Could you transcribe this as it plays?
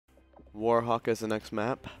Warhawk is the next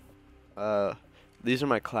map. Uh, these are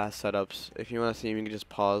my class setups. If you want to see him, you can just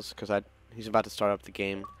pause because he's about to start up the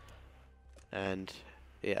game. And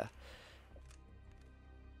yeah.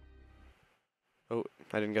 Oh,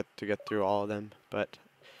 I didn't get to get through all of them, but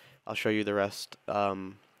I'll show you the rest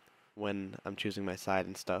when I'm choosing my side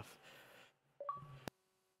and stuff.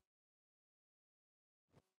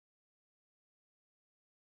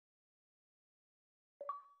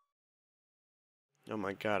 Oh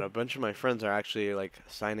my god, a bunch of my friends are actually like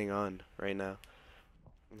signing on right now.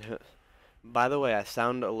 By the way, I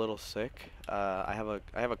sound a little sick. I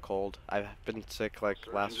have a cold. I've been sick like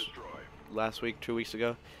last week, 2 weeks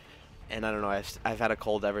ago, and I don't know. I've had a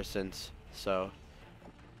cold ever since. So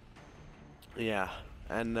yeah,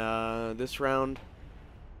 and this round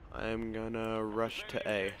I'm gonna rush to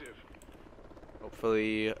A.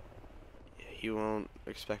 Hopefully he won't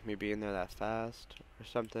expect me being there that fast or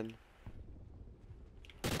something.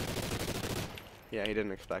 Yeah, he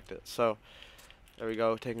didn't expect it. So there we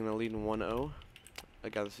go, taking the lead in 1-0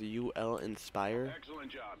 against UL Inspire.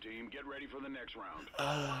 Excellent job, team. Get ready for the next round.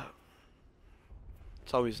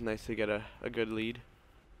 It's always nice to get a good lead.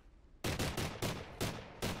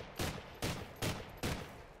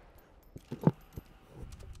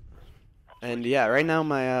 And yeah, right now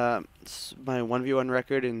my my 1v1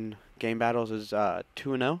 record in game battles is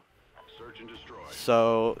 2-0. Search and destroy.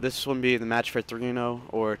 So this will be the match for 3-0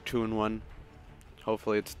 or 2-1.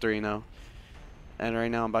 Hopefully it's 3-0. And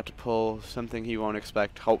right now I'm about to pull something he won't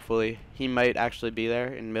expect. Hopefully he might actually be there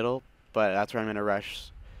in middle, but that's where I'm gonna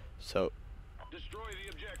rush. So Destroy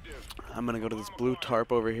the objective. I'm gonna go to this blue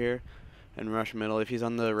tarp over here and rush middle. If he's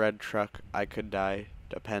on the red truck, I could die.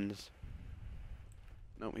 Depends.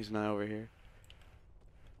 Nope, he's not over here.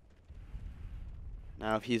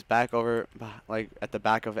 Now if he's back over, like at the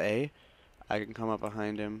back of A, I can come up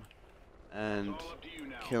behind him and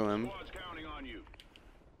kill him.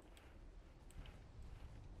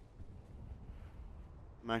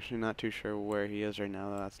 I'm actually not too sure where he is right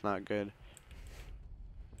now, though. That's not good.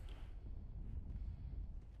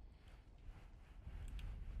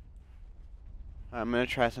 I'm gonna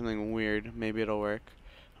try something weird. Maybe it'll work.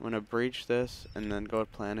 I'm gonna breach this and then go to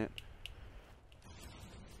planet.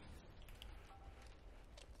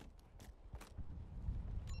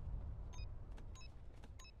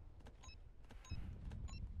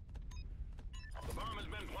 The bomb has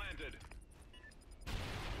been planted.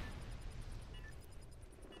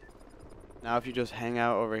 Now if you just hang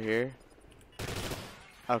out over here.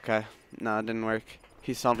 Okay. No, it didn't work.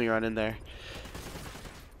 He saw me run in there.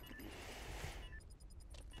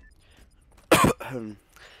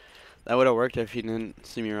 That would have worked if he didn't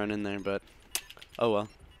see me run in there, but oh well.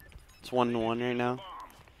 It's 1-1 right now.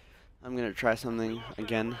 I'm gonna try something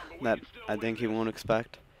again that I think he won't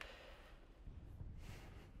expect.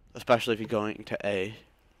 Especially if he's going to A.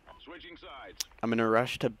 Switching sides. I'm gonna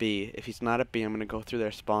rush to B. If he's not at B, I'm gonna go through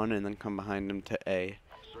their spawn and then come behind him to A.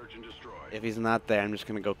 Search and destroy. If he's not there, I'm just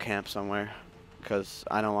gonna go camp somewhere, because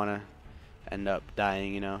I don't wanna end up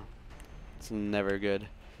dying, you know. It's never good.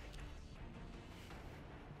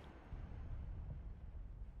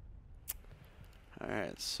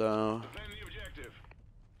 Alright, so Defend the objective.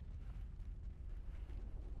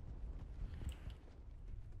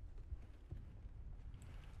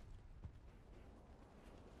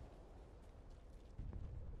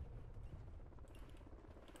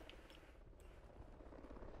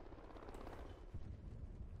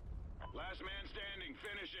 Last man standing.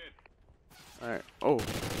 Finish it. alright. Oh.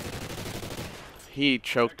 He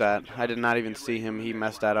choked that. I did not even see him. He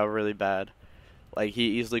messed that up really bad. Like,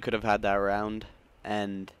 he easily could have had that round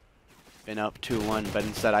and been up 2-1, but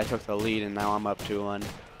instead I took the lead and now I'm up 2-1.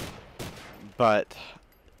 But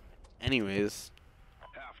anyways,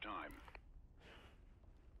 Halftime.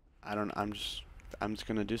 I'm just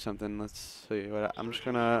gonna do something. Let's see what I'm just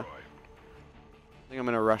gonna I think I'm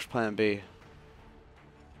gonna rush plan B.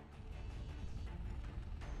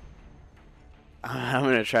 I'm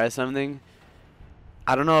gonna try something.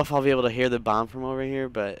 I don't know if I'll be able to hear the bomb from over here,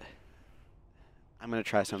 but I'm gonna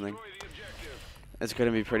try something. It's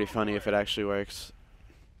gonna be pretty funny if it actually works.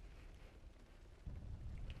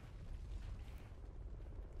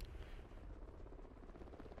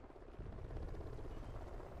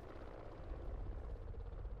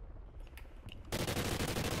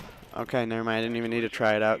 Okay, never mind. I didn't even need to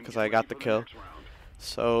try it out because I got the kill.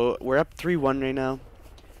 So we're up 3-1 right now.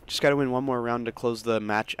 Just gotta win one more round to close the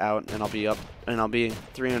match out, and I'll be up, and I'll be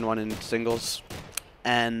 3-1 in singles.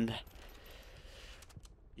 And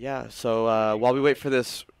yeah, so while we wait for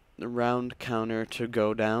this round counter to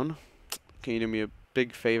go down, can you do me a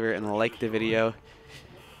big favor and like the video?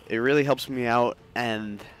 It really helps me out,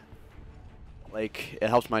 and Like, it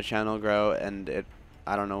helps my channel grow, and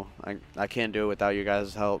I don't know, I can't do it without you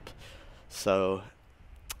guys' help. So,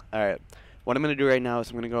 alright. What I'm going to do right now is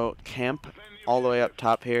I'm going to go camp all the way up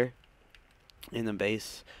top here in the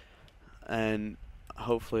base, and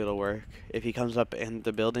hopefully it'll work. If he comes up in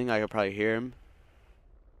the building, I could probably hear him.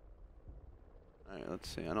 Alright, let's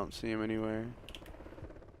see. I don't see him anywhere.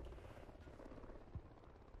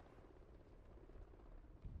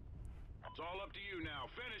 It's all up to you now.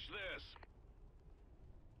 Finish this.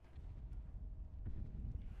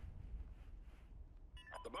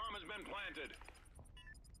 The bomb has been planted.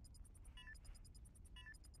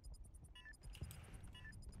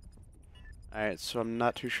 Alright, so I'm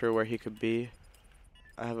not too sure where he could be.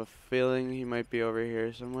 I have a feeling he might be over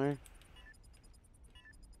here somewhere.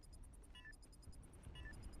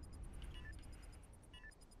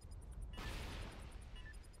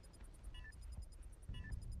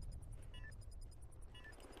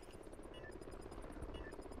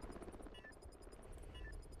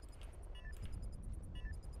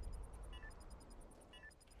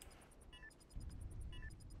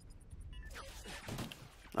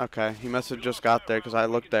 Okay, he must have just got there because I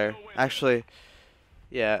looked there. Actually,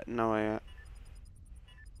 yeah, no,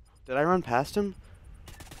 did I run past him?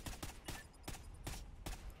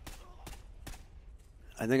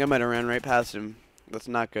 I think I might have ran right past him. That's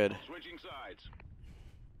not good. Switching sides.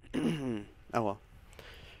 Oh well.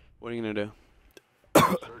 What are you gonna do?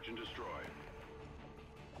 Search and destroy.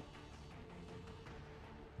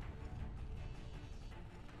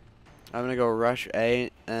 I'm gonna go rush A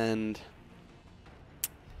and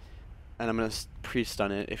I'm gonna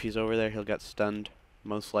pre-stun it. If he's over there, he'll get stunned,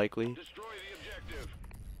 most likely. Destroy the objective.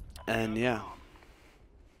 And yeah.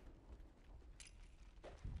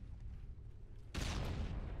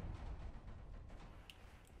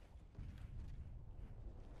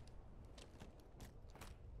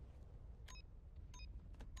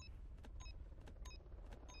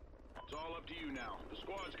 It's all up to you now. The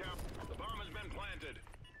squad's count. The bomb has been planted.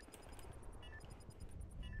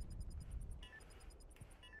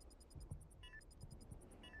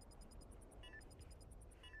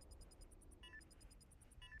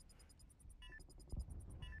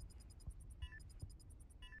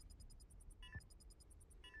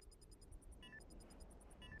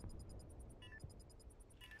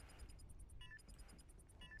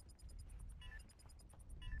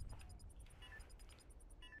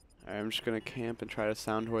 Alright, I'm just gonna camp and try to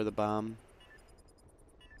sound where the bomb.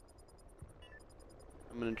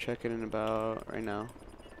 I'm gonna check it in about right now.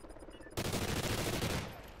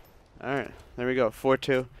 Alright, there we go,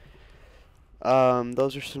 4-2.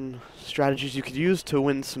 Those are some strategies you could use to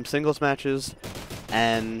win some singles matches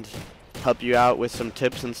and help you out with some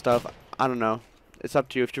tips and stuff. I don't know. It's up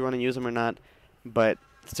to you if you want to use them or not, but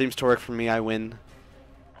it seems to work for me. I win.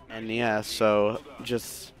 And yeah, so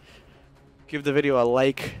just give the video a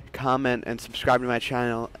like, comment, and subscribe to my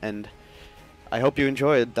channel, and I hope you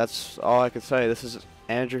enjoyed. That's all I can say. This is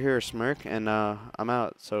Andrew here, Smerke, and I'm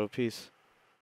out, so peace.